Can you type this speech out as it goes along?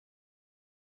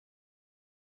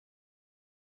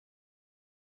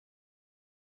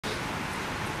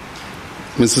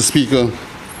Mr. Speaker,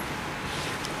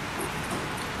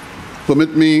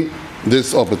 permit me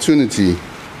this opportunity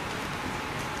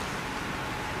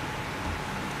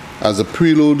as a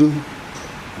prelude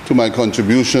to my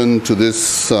contribution to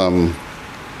this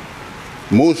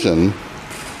motion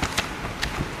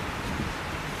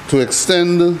to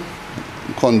extend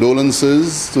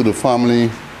condolences to the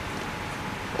family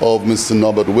of Mr.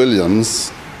 Norbert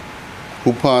Williams,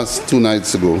 who passed 2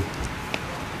 nights ago.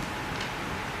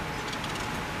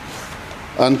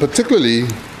 And particularly,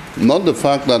 not the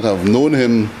fact that I've known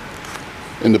him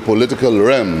in the political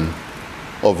realm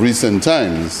of recent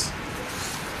times,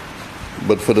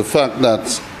 but for the fact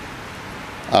that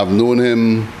I've known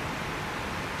him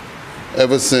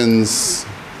ever since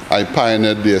I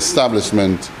pioneered the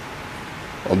establishment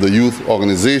of the youth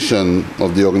organization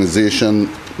of the organization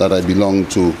that I belong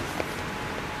to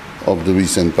of the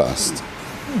recent past.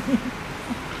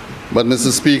 But,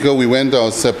 Mr. Speaker, we went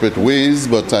our separate ways,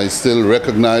 but I still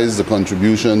recognize the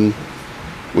contribution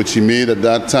which he made at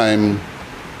that time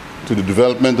to the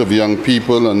development of young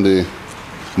people and the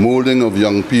molding of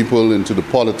young people into the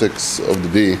politics of the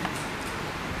day,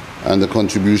 and the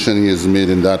contribution he has made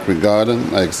in that regard.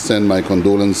 I extend my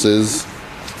condolences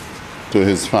to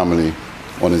his family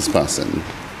on his passing.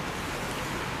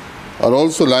 I'd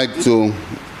also like to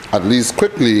at least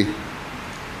quickly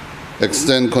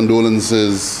extend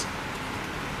condolences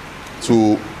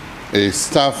to a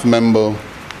staff member,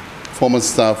 former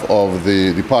staff of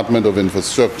the Department of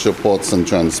Infrastructure, Ports and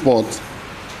Transport,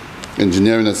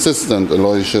 engineering assistant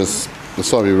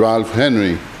Ralph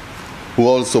Henry, who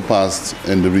also passed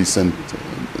in the recent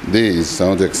days. I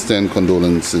want to extend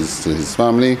condolences to his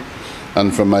family.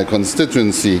 And from my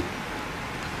constituency,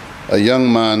 a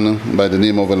young man by the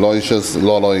name of Aloysius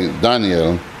Loloy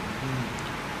Daniel,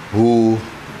 who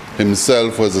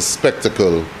himself was a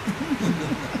spectacle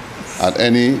at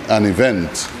an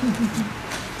event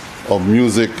of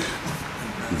music,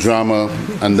 drama,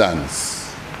 and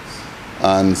dance.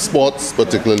 And sports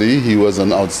particularly, he was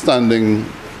an outstanding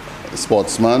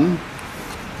sportsman,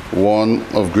 one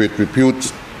of great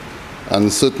repute,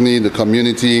 and certainly the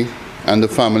community and the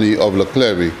family of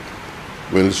Leclerc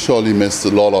will surely miss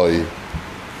Loloy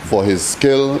for his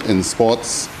skill in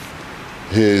sports,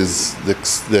 his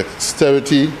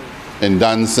dexterity in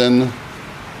dancing,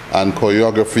 and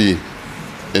choreography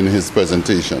in his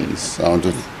presentations. I want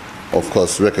to, of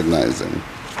course, recognize him.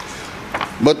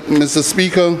 But, Mr.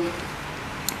 Speaker,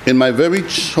 in my very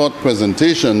short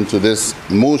presentation to this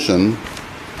motion,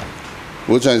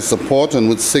 which I support and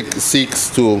which seeks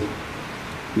to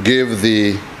give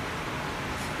the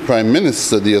Prime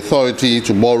Minister the authority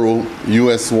to borrow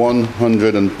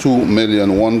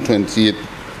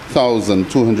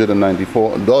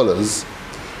 $102,128,294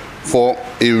 for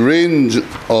a range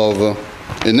of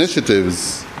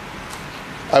initiatives,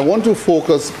 I want to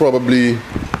focus probably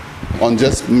on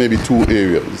just maybe 2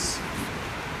 areas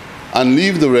and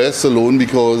leave the rest alone,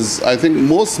 because I think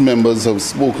most members have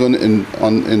spoken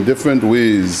in different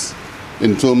ways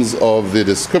in terms of the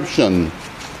description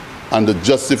and the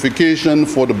justification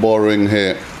for the borrowing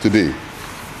here today.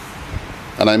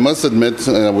 And I must admit,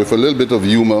 with a little bit of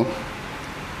humor,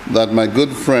 that my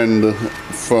good friend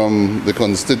from the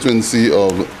constituency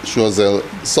of Choiseul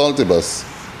Saltibus,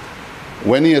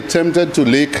 when he attempted to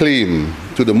lay claim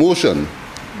to the motion,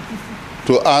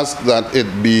 to ask that it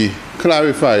be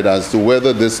clarified as to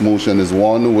whether this motion is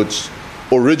one which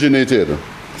originated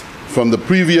from the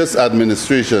previous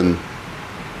administration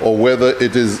or whether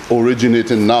it is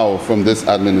originating now from this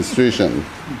administration.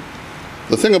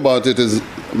 The thing about it is,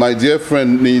 my dear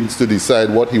friend needs to decide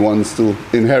what he wants to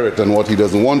inherit and what he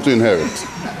doesn't want to inherit.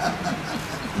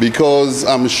 Because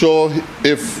I'm sure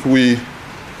if we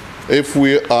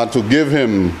are to give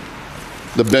him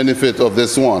the benefit of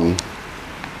this one,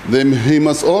 then he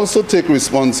must also take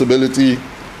responsibility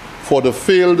for the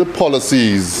failed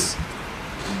policies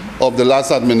of the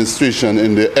last administration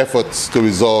in their efforts to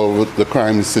resolve the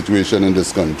crime situation in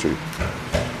this country.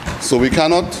 So we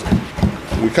cannot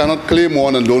claim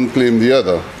one and don't claim the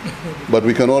other, but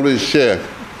we can always share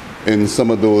in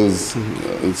some of those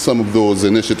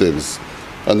initiatives.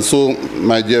 And so,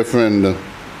 my dear friend,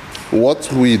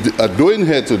 what we are doing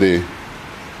here today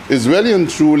is really and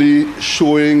truly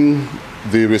showing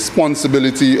the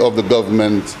responsibility of the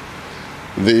government,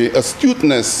 the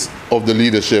astuteness of the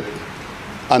leadership,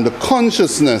 and the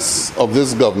consciousness of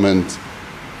this government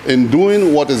in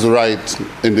doing what is right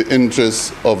in the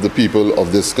interests of the people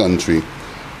of this country.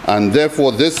 And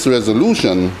therefore, this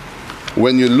resolution,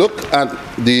 when you look at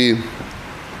the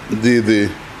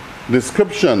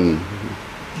description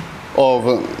of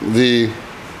the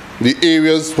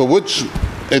areas for which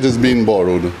it is being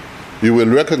borrowed, you will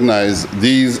recognize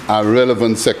these are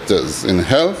relevant sectors in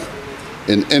health,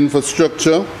 in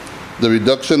infrastructure, the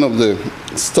reduction of the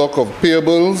stock of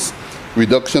payables,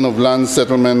 reduction of land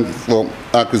settlement for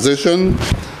acquisition,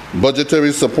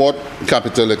 budgetary support,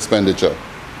 capital expenditure.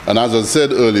 And as I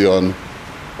said early on,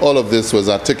 all of this was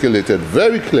articulated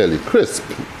very clearly, crisp,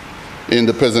 in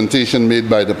the presentation made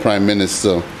by the Prime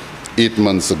Minister 8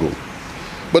 months ago.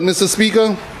 But, Mr.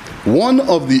 Speaker, one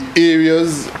of the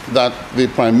areas that the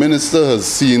Prime Minister has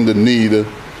seen the need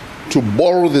to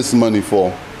borrow this money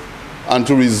for and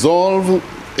to resolve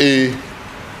a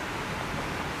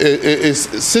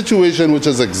situation which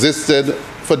has existed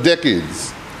for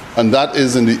decades, and that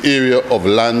is in the area of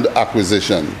land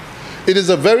acquisition. It is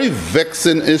a very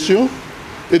vexing issue.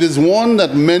 It is one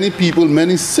that many people,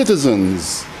 many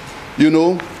citizens,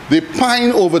 they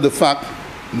pine over the fact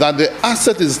that the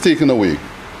asset is taken away,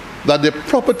 that the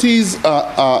properties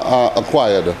are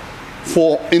acquired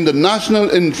in the national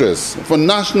interest, for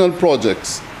national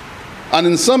projects. And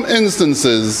in some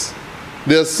instances,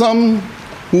 there are some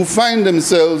who find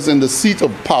themselves in the seat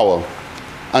of power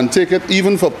and take it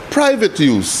even for private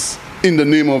use in the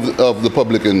name of the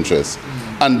public interest.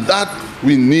 And that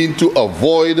we need to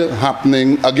avoid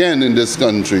happening again in this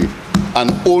country, and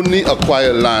only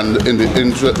acquire land in the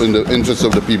interest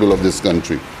of the people of this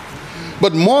country.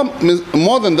 But more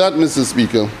than that, Mr.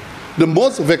 Speaker, the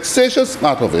most vexatious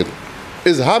part of it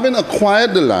is having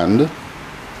acquired the land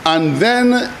and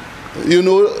then,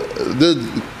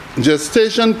 the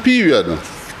gestation period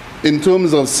in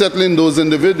terms of settling those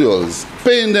individuals,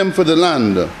 paying them for the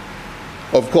land,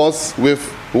 of course, with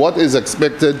what is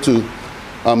expected to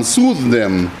soothe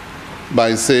them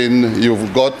by saying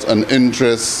you've got an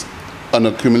interest, an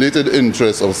accumulated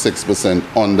interest of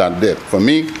 6% on that debt. For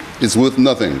me, it's worth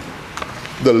nothing.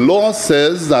 The law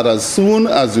says that as soon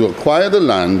as you acquire the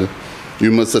land,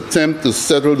 you must attempt to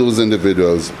settle those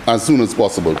individuals as soon as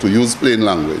possible, to use plain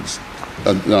language,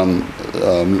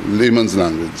 layman's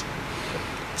language.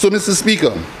 So, Mr.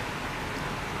 Speaker,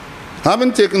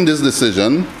 having taken this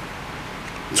decision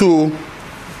to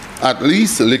at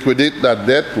least liquidate that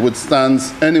debt, which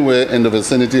stands anywhere in the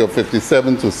vicinity of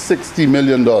 $57 to $60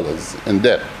 million in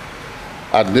debt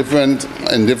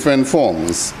in different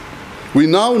forms, we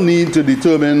now need to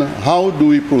determine how do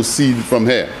we proceed from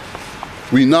here.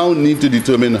 We now need to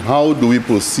determine how do we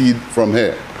proceed from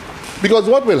here. Because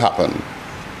what will happen?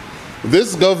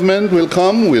 This government will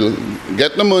come, will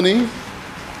get the money,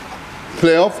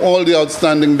 clear off all the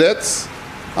outstanding debts,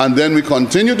 and then we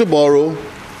continue to borrow,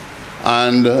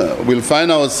 and we'll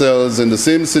find ourselves in the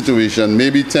same situation,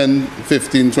 maybe 10,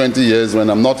 15, 20 years when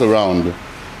I'm not around.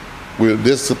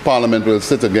 This Parliament will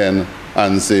sit again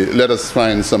and say, let us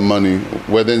find some money,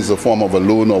 whether it's a form of a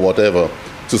loan or whatever,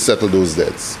 to settle those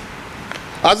debts.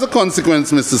 As a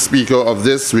consequence, Mr. Speaker, of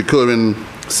this recurring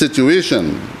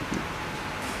situation,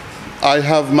 I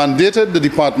have mandated the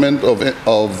Department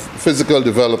of Physical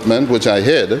Development, which I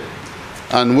head,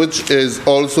 and which is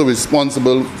also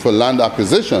responsible for land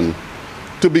acquisition,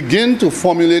 to begin to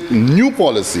formulate new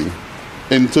policy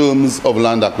in terms of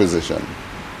land acquisition.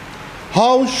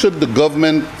 How should the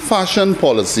government fashion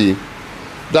policy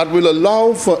that will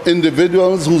allow for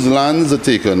individuals whose lands are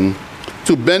taken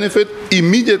to benefit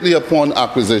immediately upon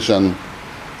acquisition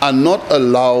and not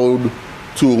allowed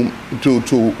to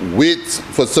wait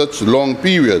for such long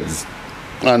periods,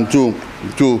 and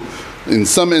in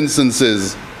some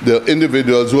instances, the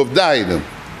individuals who have died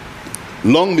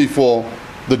long before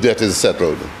the debt is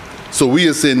settled. So we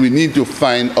are saying we need to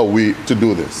find a way to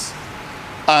do this.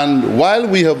 And while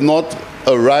we have not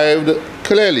arrived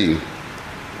clearly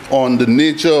on the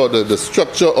nature or the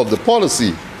structure of the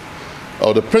policy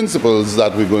or the principles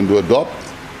that we're going to adopt,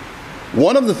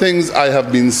 one of the things I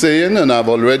have been saying, and I've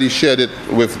already shared it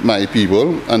with my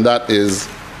people, and that is,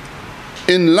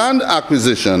 in land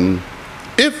acquisition,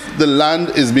 if the land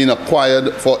is being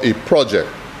acquired for a project,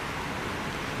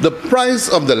 the price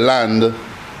of the land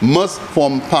must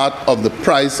form part of the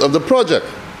price of the project.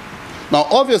 Now,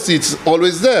 obviously, it's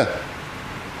always there.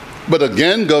 But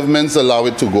again, governments allow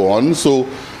it to go on. So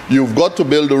you've got to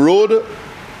build a road,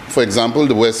 for example,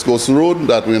 the West Coast Road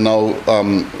that we're now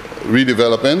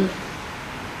redeveloping.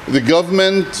 The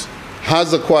government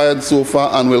has acquired so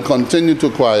far and will continue to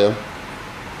acquire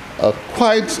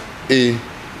quite a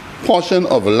portion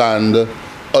of land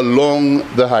along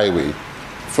the highway,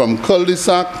 from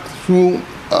cul-de-sac through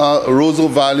Roseau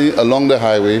Valley along the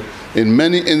highway, in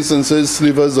many instances,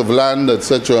 slivers of land,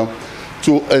 etc.,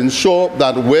 to ensure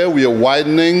that where we are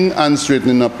widening and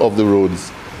straightening up of the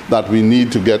roads, that we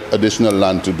need to get additional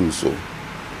land to do so.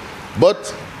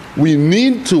 But We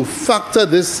need to factor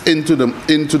this into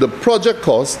the project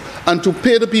cost and to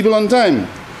pay the people on time.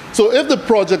 So if the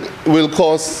project will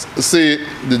cost, say,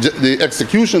 the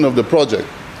execution of the project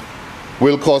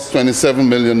will cost $27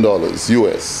 million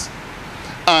US,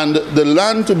 and the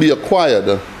land to be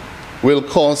acquired will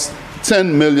cost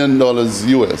 $10 million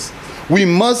US, we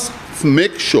must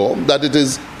make sure that it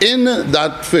is in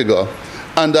that figure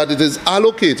and that it is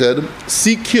allocated,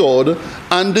 secured,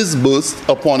 and disbursed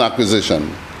upon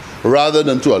acquisition, rather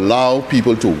than to allow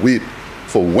people to wait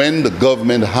for when the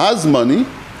government has money,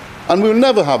 and we'll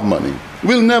never have money.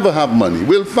 We'll never have money.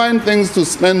 We'll find things to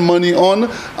spend money on,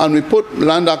 and we put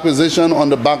land acquisition on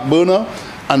the back burner,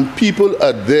 and people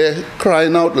are there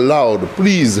crying out loud,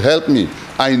 please help me,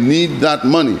 I need that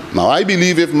money. Now, I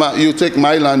believe if you take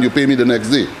my land, you pay me the next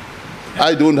day.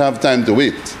 I don't have time to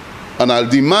wait, and I'll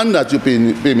demand that you pay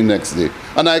me next day.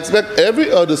 And I expect every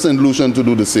other St. Lucian to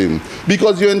do the same,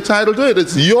 because you're entitled to it.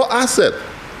 It's your asset.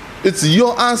 It's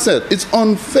your asset. It's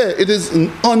unfair. It is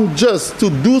unjust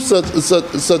to do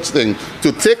such thing,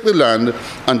 to take the land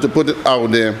and to put it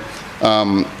out there,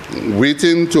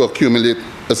 waiting to accumulate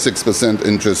a 6%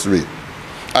 interest rate.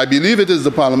 I believe it is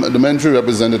the parliamentary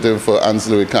representative for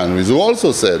ancillary canneries who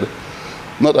also said,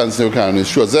 not ancillary canneries,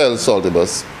 Choiseul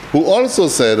Saltibus, who also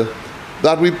said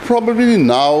that we probably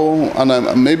now,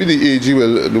 and maybe the AG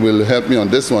will help me on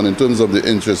this one in terms of the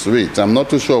interest rate. I'm not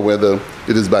too sure whether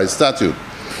it is by statute,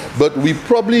 but we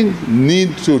probably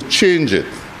need to change it.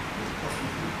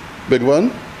 Big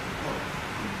one?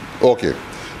 Okay.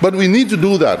 But we need to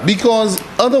do that, because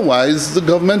otherwise the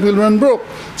government will run broke.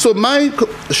 So my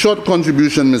short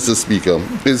contribution, Mr. Speaker,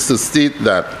 is to state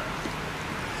that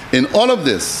in all of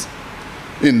this,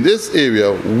 in this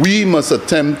area, we must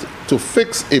attempt to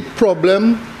fix a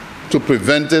problem to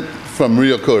prevent it from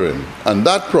reoccurring. And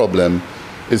that problem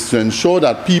is to ensure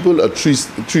that people are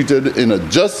treated in a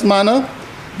just manner,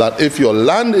 that if your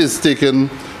land is taken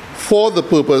for the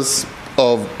purpose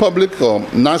of public or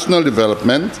national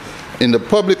development, in the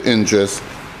public interest,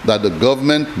 that the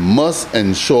government must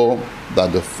ensure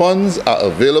that the funds are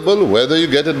available, whether you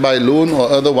get it by loan or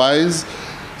otherwise,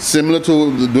 similar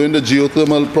to doing the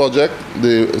geothermal project,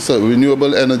 the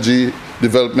renewable energy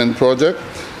development project.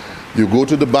 You go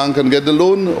to the bank and get the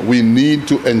loan. We need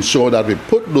to ensure that we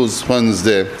put those funds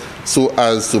there so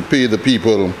as to pay the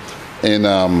people in,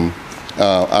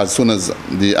 as soon as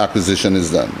the acquisition is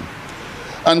done.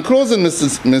 And closing,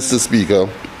 Mr. Speaker,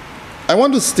 I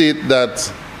want to state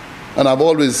that, and I've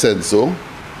always said so,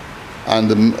 and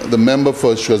the member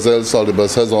for Choiseul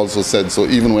Saltibus has also said so,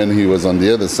 even when he was on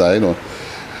the other side, or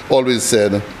always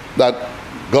said that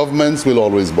governments will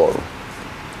always borrow.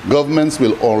 Governments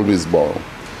will always borrow.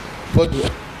 But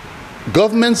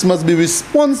governments must be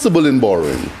responsible in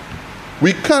borrowing.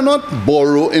 We cannot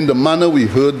borrow in the manner we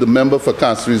heard the member for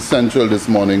Castries Central this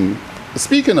morning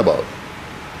speaking about.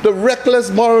 The reckless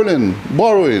borrowing.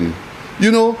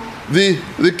 You know,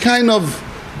 the kind of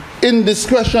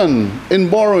indiscretion in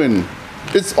borrowing.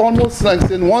 It's almost like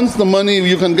saying, once the money,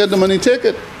 you can get the money, take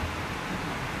it.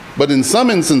 But in some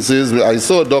instances, I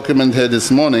saw a document here this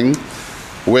morning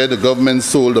where the government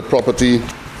sold a property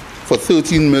for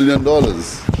 $13 million.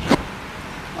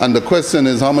 And the question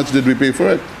is, how much did we pay for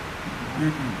it?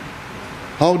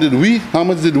 How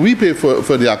much did we pay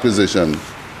for the acquisition?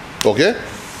 Okay?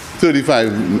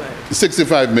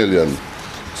 65 million.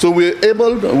 So we are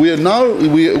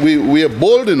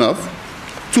bold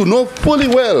enough to know fully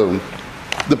well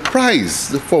the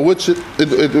price for which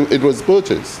it was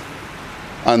purchased,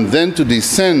 and then to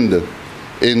descend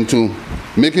into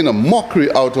making a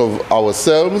mockery out of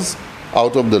ourselves,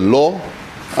 out of the law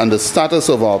and the status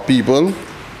of our people,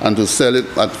 and to sell it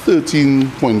at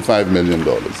 $13.5 million.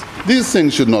 These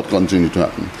things should not continue to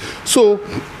happen. So,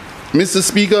 Mr.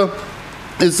 Speaker,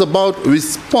 it's about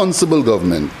responsible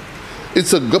government.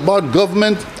 It's about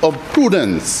government of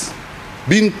prudence,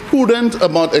 being prudent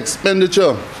about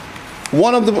expenditure.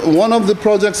 One of the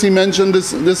projects he mentioned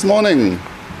this morning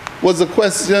was the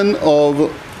question of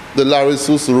the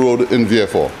Larissus Road in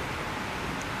Vieux.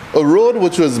 A road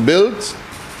which was built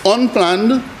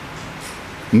unplanned,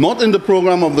 not in the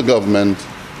program of the government,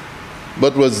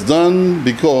 but was done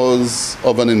because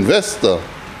of an investor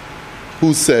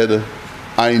who said,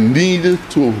 I need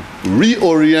to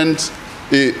reorient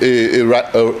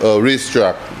a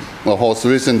racetrack, a horse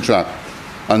racing track.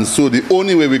 And so the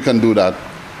only way we can do that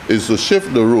is to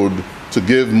shift the road to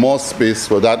give more space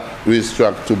for that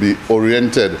racetrack to be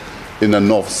oriented in a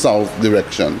north-south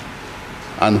direction.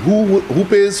 And who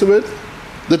pays for it?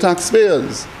 The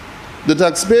taxpayers. The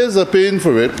taxpayers are paying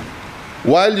for it,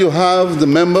 while you have the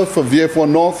member for Vieux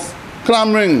North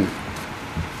clamoring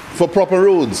for proper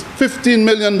roads. $15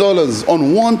 million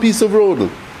on one piece of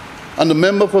road. And the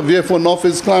member for Vieux-Fort North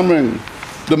is clamoring.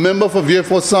 The member for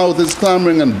Vieux-Fort South is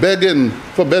clamoring and begging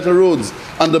for better roads.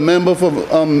 And the member for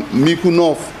Micoud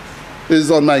North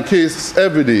is on my case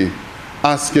every day,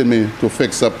 asking me to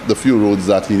fix up the few roads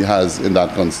that he has in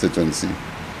that constituency.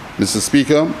 Mr.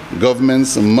 Speaker,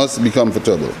 governments must be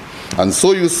comfortable. And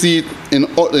so you see it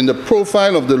in the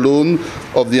profile of the loan,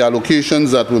 of the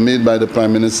allocations that were made by the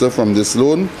Prime Minister from this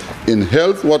loan. In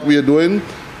health, what we are doing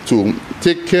to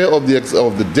take care of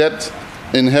the debt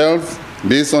in health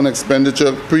based on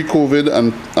expenditure pre-COVID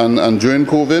and during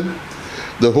COVID.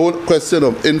 The whole question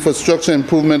of infrastructure,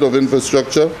 improvement of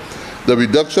infrastructure, the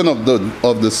reduction of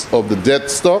the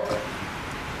debt stock,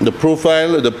 the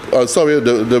profile,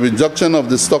 the reduction of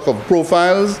the stock of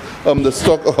profiles, the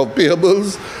stock of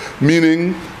payables,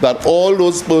 meaning that all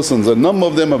those persons, a number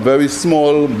of them are very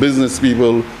small business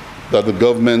people that the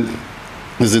government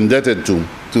is indebted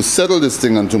to settle this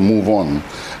thing and to move on.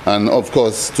 And of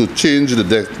course, to change the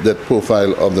debt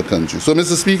profile of the country. So,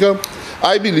 Mr. Speaker,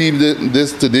 I believe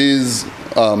that today's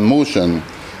motion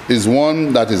is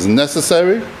one that is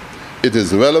necessary, it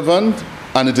is relevant,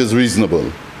 and it is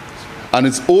reasonable. And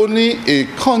it's only a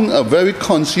very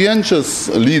conscientious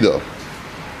leader,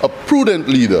 a prudent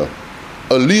leader,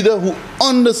 a leader who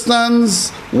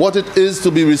understands what it is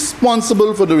to be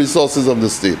responsible for the resources of the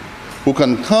state, who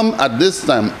can come at this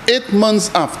time, 8 months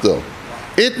after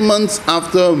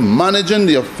managing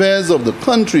the affairs of the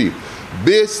country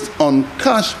based on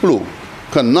cash flow,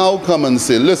 can now come and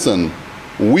say, listen,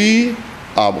 we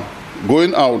are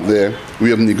going out there, we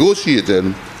have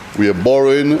negotiated, we are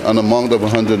borrowing an amount of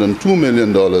 $102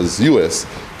 million US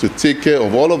to take care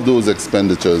of all of those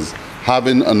expenditures,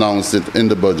 having announced it in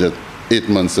the budget 8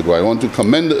 months ago. I want to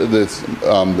commend this,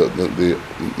 the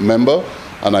member,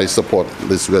 and I support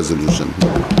this resolution.